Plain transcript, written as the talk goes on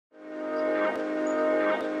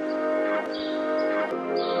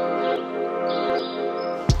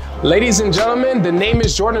Ladies and gentlemen, the name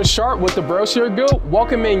is Jordan Sharp with the 𝚁𝚎𝚘𝚗𝚜 Group,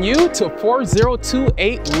 welcoming you to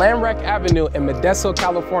 4028 Lamrack Avenue in Modesto,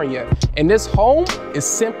 California. And this home is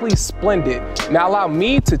simply splendid. Now allow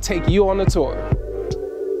me to take you on a tour.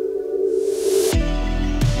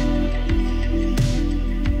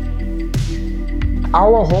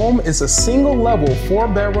 Our home is a single level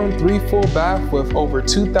 4-bedroom, 3 full bath with over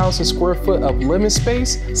 2,000 square foot of living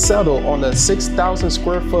space settled on a 6,000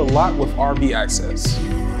 square foot lot with RV access.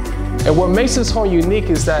 And what makes this home unique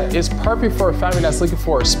is that it's perfect for a family that's looking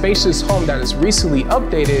for a spacious home that is recently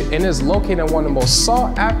updated and is located in one of the most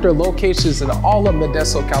sought after locations in all of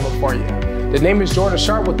Modesto, California. The name is Jordan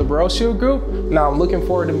Sharp with the 𝚁𝚎𝚘𝚗𝚜 Group. Now I'm looking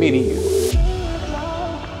forward to meeting you.